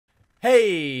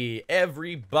Hey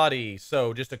everybody,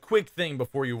 so just a quick thing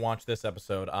before you watch this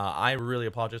episode. I really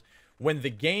apologize. When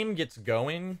the game gets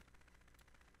going,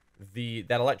 that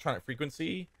electronic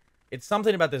frequency, it's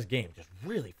something about this game just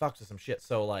really fucks with some shit.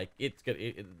 So like it's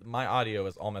good. My audio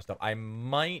is all messed up. I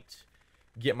might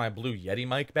get my Blue Yeti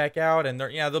mic back out, and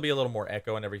there'll be a little more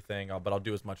echo and everything, but I'll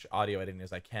do as much audio editing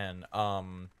as I can.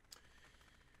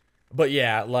 But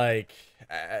yeah, like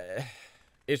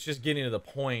it's just getting to the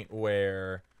point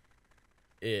where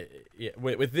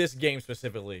with this game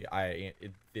specifically,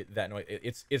 that noise,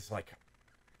 it's like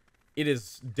it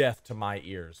is death to my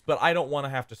ears. But I don't want to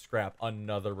have to scrap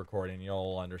another recording.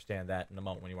 You'll understand that in a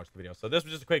moment when you watch the video. So this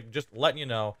was just a quick, just letting you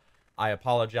know. I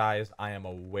apologize. I am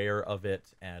aware of it,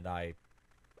 and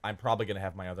I'm probably gonna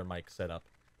have my other mic set up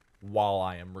while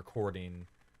I am recording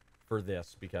for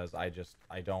this, because I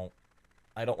don't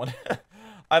want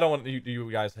I don't want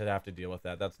you guys to have to deal with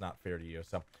that. That's not fair to you.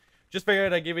 So just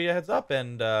figured I'd give you a heads up,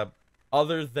 and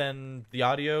other than the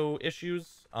audio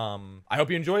issues, I hope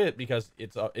you enjoy it, because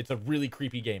it's a really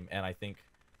creepy game, and I think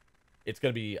it's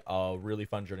gonna be a really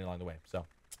fun journey along the way. So,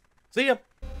 see ya.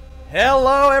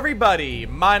 Hello, everybody.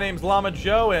 My name's Llama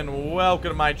Joe, and welcome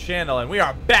to my channel. And we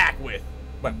are back with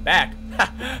back.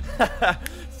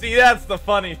 See, that's the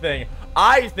funny thing.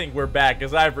 I think we're back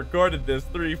because I've recorded this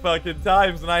 3 fucking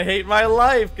times, and I hate my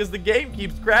life because the game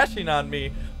keeps crashing on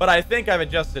me. But I think I've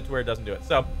adjusted it to where it doesn't do it.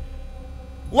 So,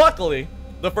 luckily,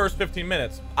 the first 15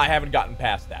 minutes, I haven't gotten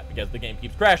past that because the game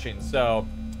keeps crashing. So,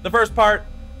 the first part,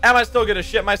 am I still gonna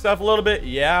shit myself a little bit?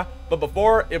 Yeah. But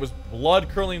before, it was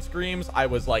blood-curdling screams. I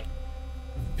was, like,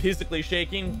 physically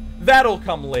shaking. That'll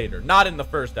come later. Not in the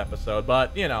first episode,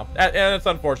 but, you know. And it's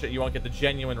unfortunate you won't get the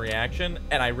genuine reaction,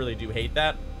 and I really do hate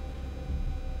that.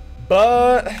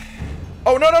 But,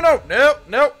 oh,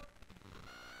 nope.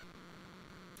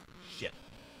 Shit.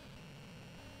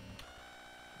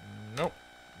 Nope.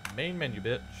 Main menu,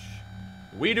 bitch.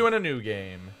 We doing a new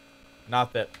game.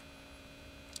 Not that,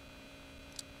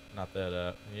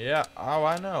 yeah, oh,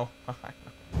 I know.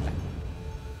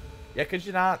 Yeah, could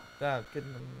you not,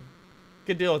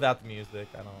 could deal without the music.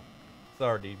 I don't, it's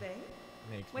already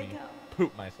makes me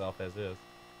poop myself as is.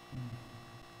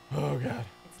 Oh, God.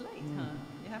 It's late, huh?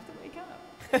 You have to wake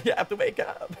up. You have to wake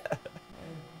up.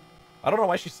 I don't know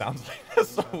why she sounds like that. That's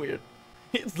so weird.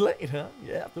 It's late, huh?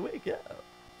 You have to wake up.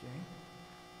 Okay.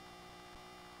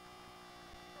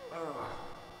 Oh.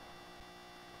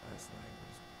 Last night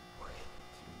was way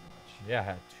too much. Yeah, I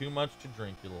had too much to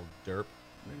drink, you little derp.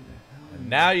 Where the hell? And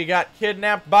now you got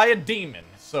kidnapped by a demon.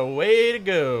 So way to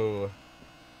go.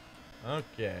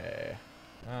 Okay.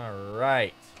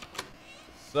 Alright.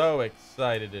 So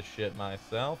excited to shit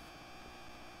myself.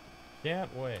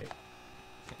 Can't wait.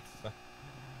 It's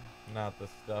not the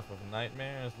stuff of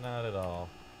nightmares, not at all.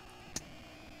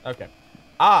 Okay.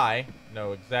 I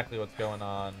know exactly what's going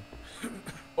on.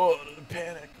 Oh, the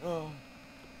panic. Oh.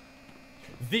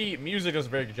 The music does a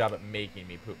very good job at making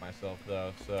me poop myself,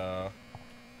 though, so.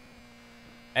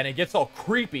 And it gets all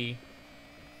creepy.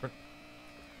 Oh,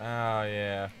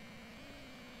 yeah.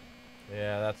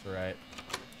 Yeah, that's right.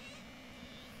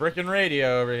 Frickin'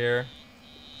 radio over here.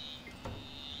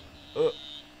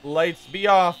 Lights be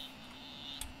off.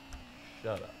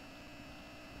 Shut up.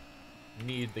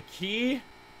 Need the key.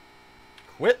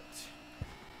 Quit.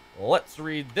 Let's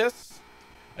read this.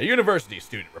 A university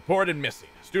student reported missing.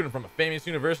 A student from a famous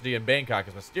university in Bangkok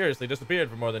has mysteriously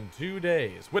disappeared for more than 2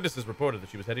 days. Witnesses reported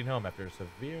that she was heading home after a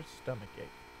severe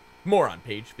stomachache. More on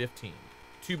page 15.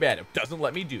 Too bad it doesn't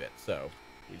let me do it, so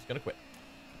he's gonna quit.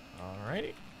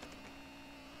 Alrighty.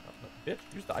 Oh, bitch,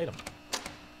 use the item.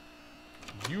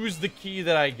 Use the key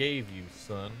that I gave you,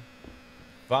 son.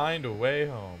 Find a way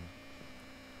home.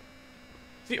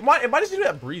 See, why does he do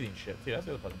that breathing shit, too? That's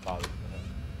the other part that bothers me.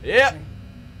 Yep.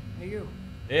 Hey, you.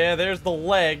 Yeah, there's the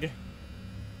leg.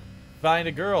 Find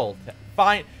a girl.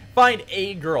 Find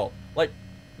a girl. Like,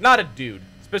 not a dude.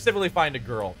 Specifically find a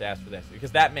girl to ask for this,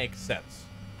 because that makes sense.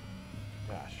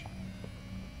 Gosh.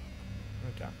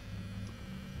 Okay.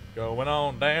 Going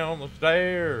on down the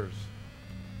stairs.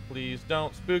 Please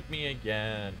don't spook me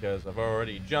again, because I've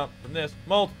already jumped from this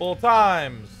multiple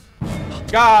times.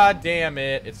 God damn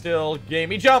it. It still gave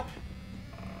me jump.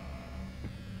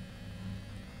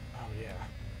 Oh, yeah.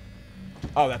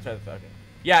 Oh, that's right. That's okay.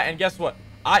 Yeah, and guess what?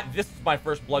 This is my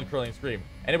first blood-curdling scream,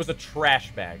 and it was a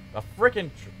trash bag. A freaking,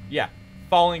 yeah,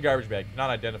 falling garbage bag.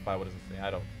 Cannot identify what is this thing.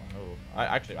 I don't know.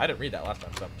 Actually, I didn't read that last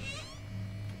time, so.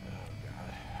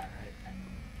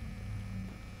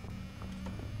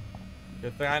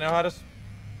 Good thing I know how to.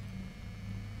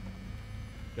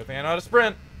 Good thing I know how to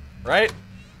sprint, right?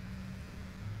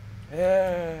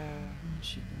 Yeah. Where'd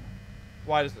she go?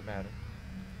 Why does it matter?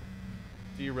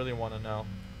 do you really want to know?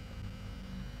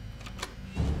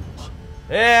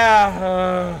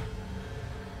 Yeah.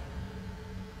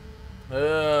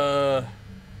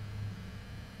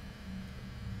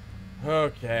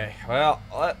 Okay. Well,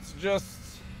 let's just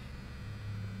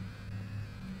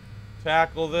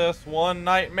tackle this one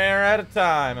nightmare at a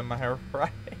time. Am I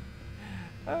right?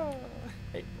 Oh, I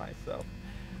hate myself.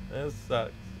 This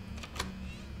sucks.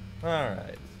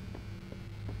 Alright.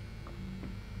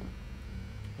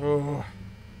 Oh.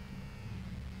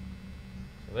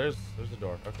 So there's a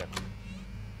door. Okay.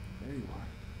 There you are.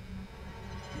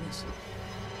 Listen.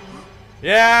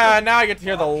 Yeah, now I get to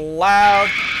hear the loud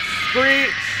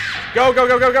screech. Go, go,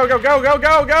 go, go, go, go, go, go,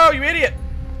 go, go, you idiot!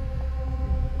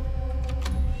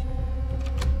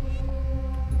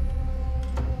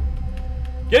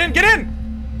 Get in, get in!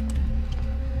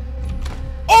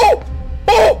 Oh!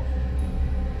 Oh!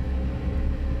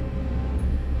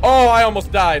 Oh, I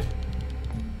almost died.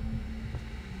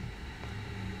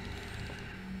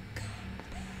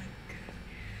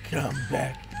 Come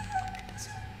back.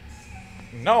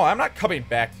 No, I'm not coming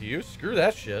back to you. Screw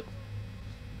that shit.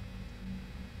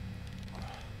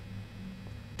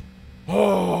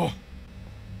 Oh.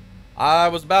 I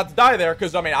was about to die there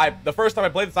because, I mean, the first time I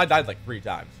played this, I died like 3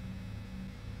 times.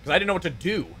 Because I didn't know what to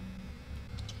do.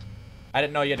 I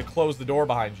didn't know you had to close the door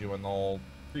behind you and the old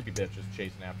creepy bitch is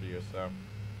chasing after you, so.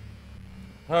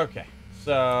 Okay,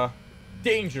 so.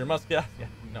 Danger must get. Yeah,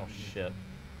 no shit.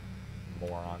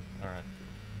 Moron. Alright.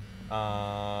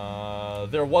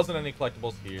 There wasn't any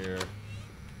collectibles here.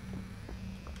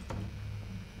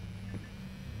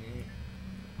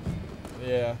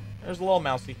 Yeah, there's a little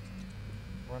mousey.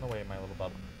 Run away, my little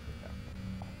bub. Okay.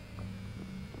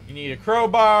 You need a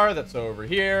crowbar that's over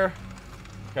here.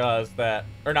 Because that,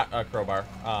 or not a crowbar.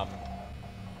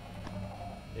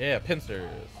 Yeah,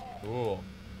 pincers. Cool.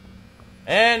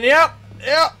 And yep.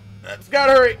 Let's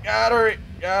gotta hurry, hurry,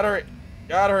 hurry,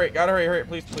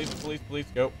 please,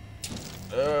 go.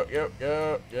 Go.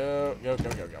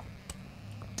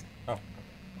 Oh.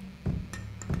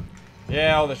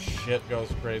 Yeah, all this shit goes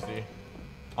crazy.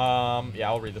 Yeah,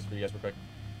 I'll read this for you guys real quick.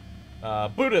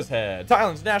 Buddha's head.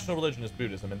 Thailand's national religion is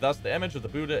Buddhism, and thus the image of the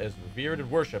Buddha is revered and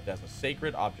worshipped as a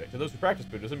sacred object. To those who practice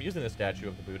Buddhism, using the statue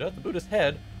of the Buddha's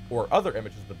head, or other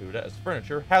images of the Buddha as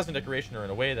furniture, housing decoration, or in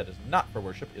a way that is not for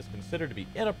worship, is considered to be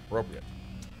inappropriate.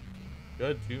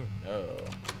 Good to know.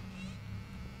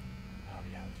 Oh,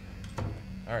 yeah, that's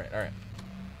right. Alright.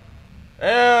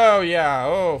 Oh, yeah.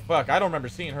 Oh, fuck. I don't remember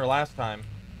seeing her last time.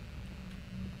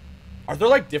 Are there,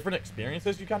 like, different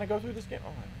experiences you kind of go through this game?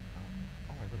 Oh,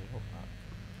 I really hope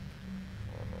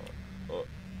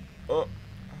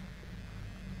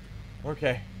not.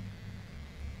 Okay.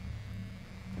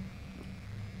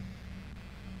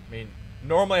 I mean,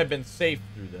 normally I've been safe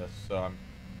through this, so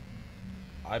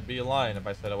I'd be lying if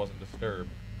I said I wasn't disturbed.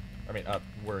 I mean,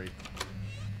 worried.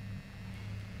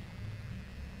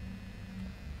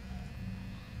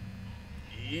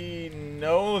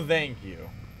 No, thank you.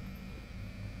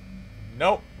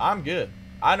 Nope, I'm good.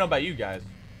 I don't know about you guys,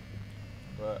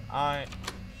 but I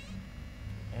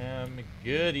am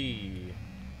goody.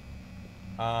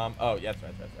 Oh, yeah, that's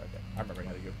right. Okay, I remember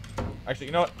how to go. Actually,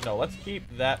 you know what? No, let's keep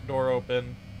that door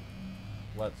open.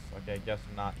 Okay, I guess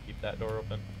not keep that door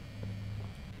open.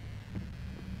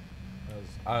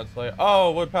 I was like,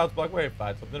 oh, wood pallets block way,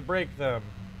 find something to break them.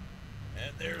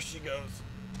 And there she goes.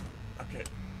 Okay.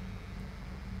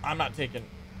 I'm not taking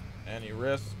any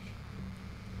risk.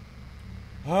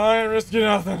 I ain't risking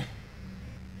nothing.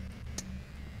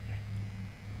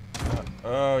 Okay.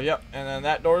 Oh, yep. And then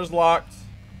that door is locked.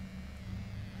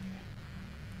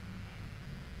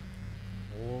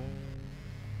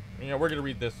 You know, we're gonna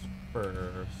read this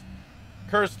first.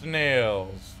 Cursed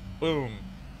nails. Boom.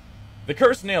 The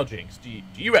cursed nail jinx. Do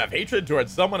you have hatred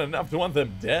towards someone enough to want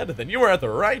them dead? Then you are at the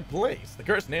right place. The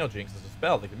cursed nail jinx is a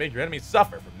spell that can make your enemies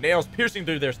suffer from nails piercing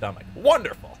through their stomach.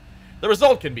 Wonderful. The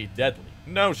result can be deadly.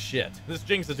 No shit. This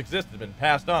jinx has existed and been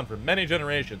passed on for many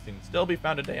generations and can still be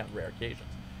found today on rare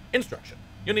occasions. Instruction.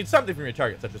 You'll need something from your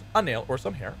target, such as a nail or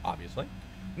some hair, obviously.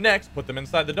 Next, put them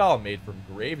inside the doll made from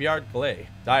graveyard clay.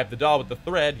 Tie up the doll with the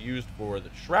thread used for the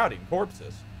shrouding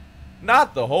corpses.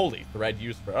 Not the holy thread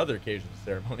used for other occasions and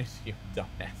ceremonies, you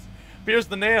dumbass. Pierce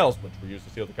the nails, which were used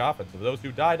to seal the coffins of those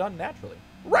who died unnaturally,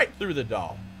 right through the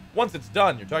doll. Once it's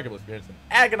done, your target will experience an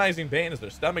agonizing pain as their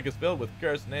stomach is filled with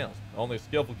cursed nails. Only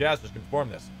skillful casters can perform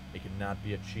this. It cannot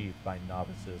be achieved by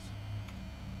novices.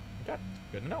 Okay,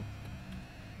 good to know.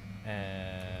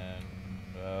 And,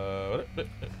 yep,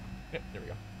 there we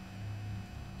go.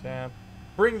 Tab.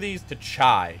 Bring these to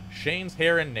Chai. Shane's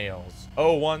Hair and Nails.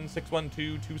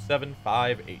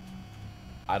 016122758.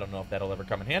 I don't know if that'll ever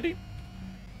come in handy.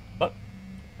 but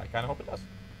I kind of hope it does.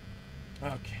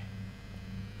 Okay.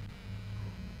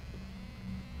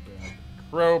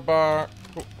 Crowbar.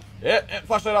 Cool. Yeah,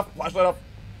 flashlight off, flashlight off.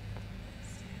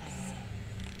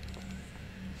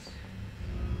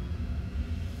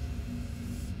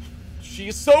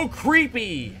 She's so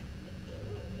creepy.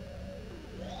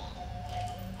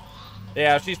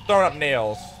 Yeah, she's throwing up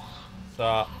nails.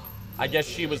 So, I guess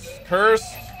she was cursed.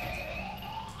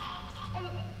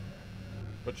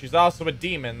 But she's also a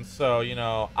demon, so, you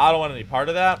know, I don't want any part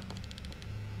of that.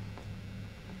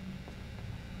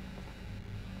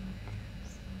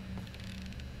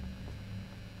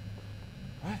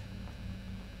 What?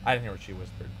 I didn't hear what she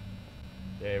whispered.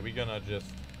 Okay, we're gonna just...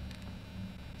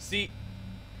 See...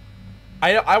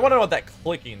 I want to know what that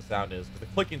clicking sound is, because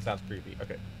the clicking sounds creepy.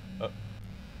 Okay.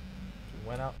 She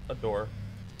went out a door.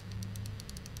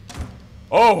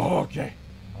 Oh, okay.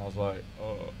 I was like,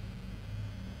 oh.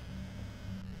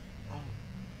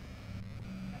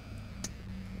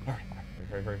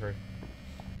 Alright, hurry.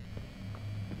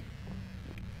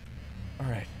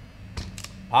 Alright.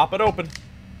 Pop it open.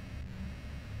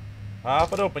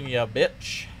 Pop it open, you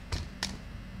bitch.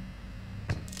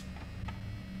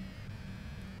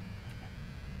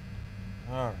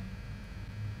 Alright.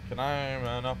 Can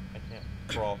I... no, I can't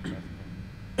crawl.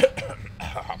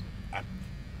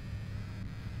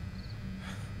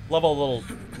 Love all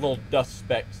little dust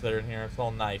specks that are in here. It's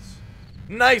all nice.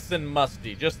 Nice and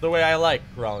musty, just the way I like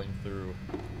crawling through.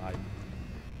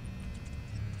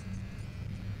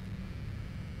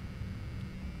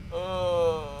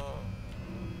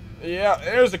 Yeah,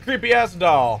 there's a creepy ass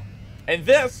doll. And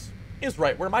this is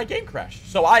right where my game crashed.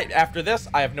 So after this,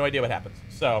 I have no idea what happens.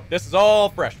 So this is all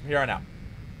fresh from here on out.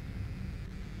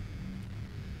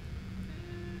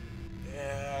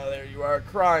 Yeah, there you are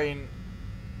crying.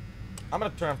 I'm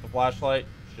gonna turn off the flashlight.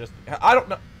 Just, I don't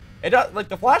know. It does, like,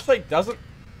 the flashlight doesn't.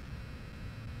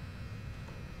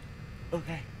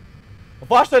 Okay. The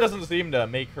flashlight doesn't seem to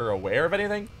make her aware of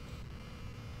anything.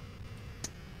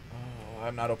 Oh,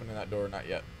 I'm not opening that door, not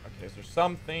yet. Okay, is there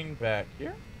something back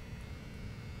here?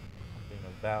 Something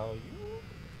of value?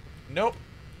 Nope.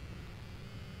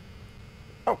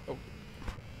 Oh.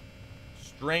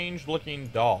 Strange looking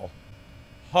doll.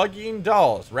 Hugging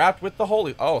dolls wrapped with the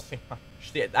holy. Oh, see,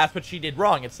 that's what she did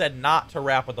wrong. It said not to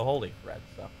wrap with the holy thread.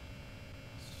 So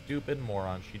stupid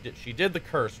moron. She did the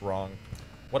curse wrong.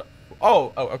 What?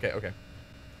 Oh, okay.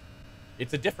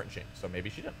 It's a different jinx, so maybe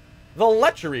she didn't. The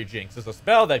lechery jinx is a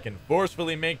spell that can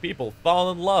forcefully make people fall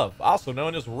in love, also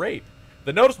known as rape.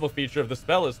 The noticeable feature of the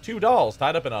spell is 2 dolls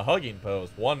tied up in a hugging pose,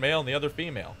 one male and the other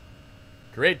female.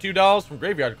 Create 2 dolls from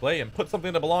graveyard clay and put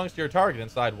something that belongs to your target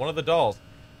inside one of the dolls.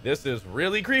 This is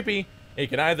really creepy. It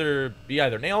can either be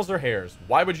nails or hairs.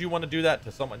 Why would you want to do that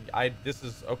to someone? This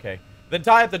is okay. Then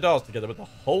tie up the dolls together with a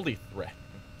holy thread.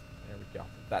 There we go.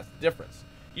 That's the difference.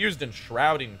 Used in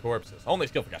shrouding corpses. Only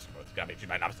skillful casting modes. Gotta be used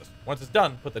by novices. Once it's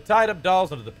done, put the tied up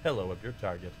dolls under the pillow of your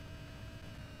target.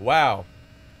 Wow.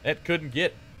 I couldn't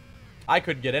get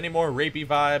any more rapey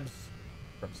vibes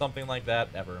from something like that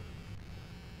ever.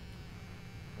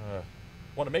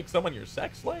 Want to make someone your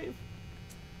sex slave?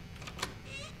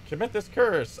 Commit this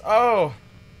curse. Oh.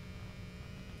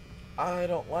 I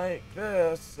don't like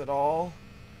this at all.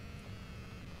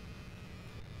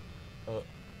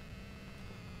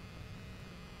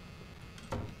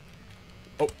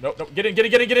 Oh, no. Get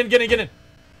in.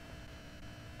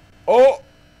 Oh.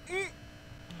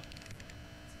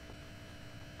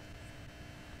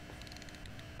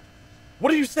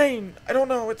 What are you saying? I don't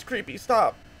know. It's creepy.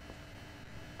 Stop.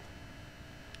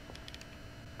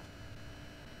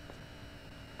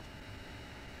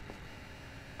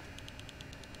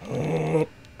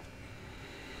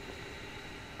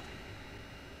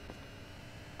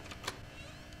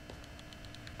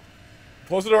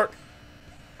 Close the door.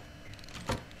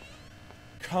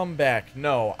 Come back.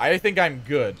 No, I think I'm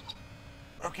good.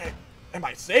 Okay. Am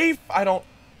I safe? I don't...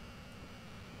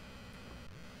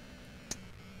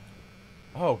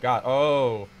 Oh, God.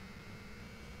 Oh.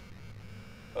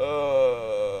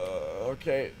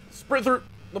 Okay. Sprint through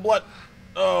the blood.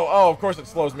 Oh, of course it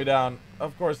slows me down.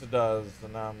 Of course it does.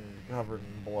 And now I'm covered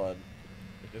in blood.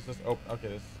 Is this open? Okay,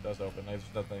 this does open. There's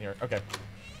nothing here. Okay.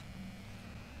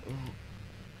 Ooh.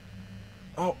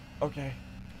 Oh, okay.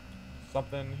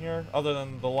 Something here other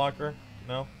than the locker?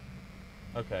 No?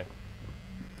 Okay.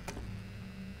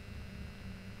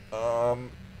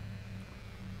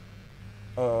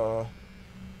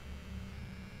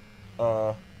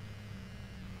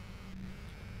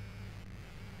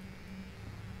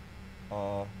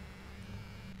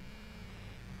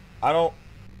 I don't know.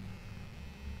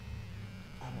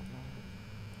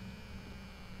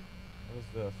 What is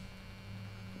this?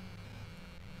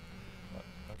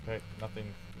 Okay,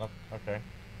 nothing. Okay.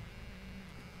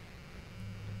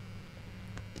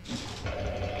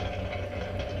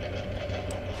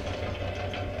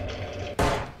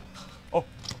 Oh.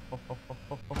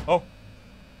 Oh.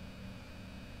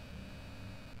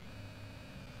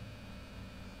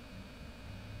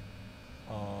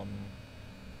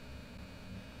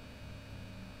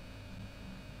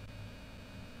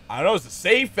 I don't know, is it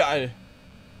safe?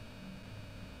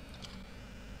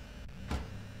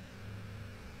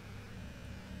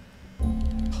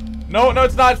 No,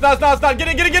 it's not. Get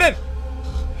in.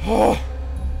 Oh.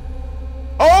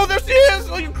 Oh, there she is.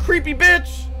 Oh, you creepy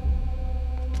bitch.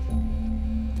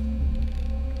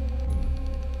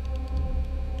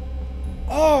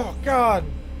 Oh, God.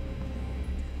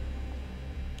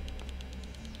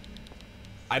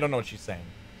 I don't know what she's saying.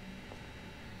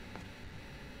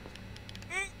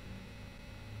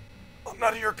 I'm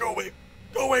not here. Go away.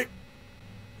 Go away.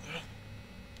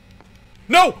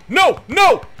 No.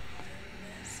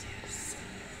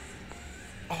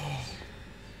 Oh.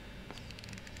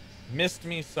 Missed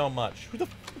me so much.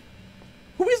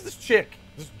 Who is this chick?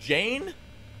 Is this Jane?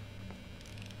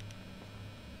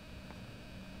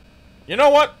 You know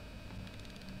what?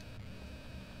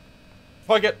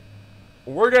 Fuck it.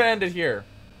 We're gonna end it here.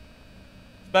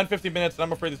 It's been 50 minutes, and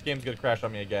I'm afraid this game's gonna crash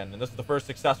on me again. And this is the first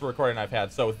successful recording I've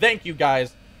had. So thank you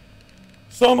guys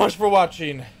so much for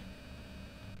watching.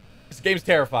 This game's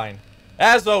terrifying.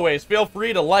 As always, feel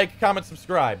free to like, comment,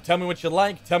 subscribe. Tell me what you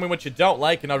like, tell me what you don't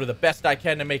like, and I'll do the best I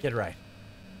can to make it right.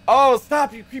 Oh,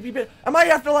 stop, you creepy bitch. I might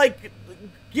have to, like,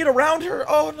 get around her.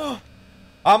 Oh, no.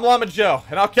 I'm Llama Joe,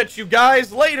 and I'll catch you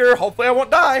guys later. Hopefully I won't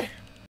die.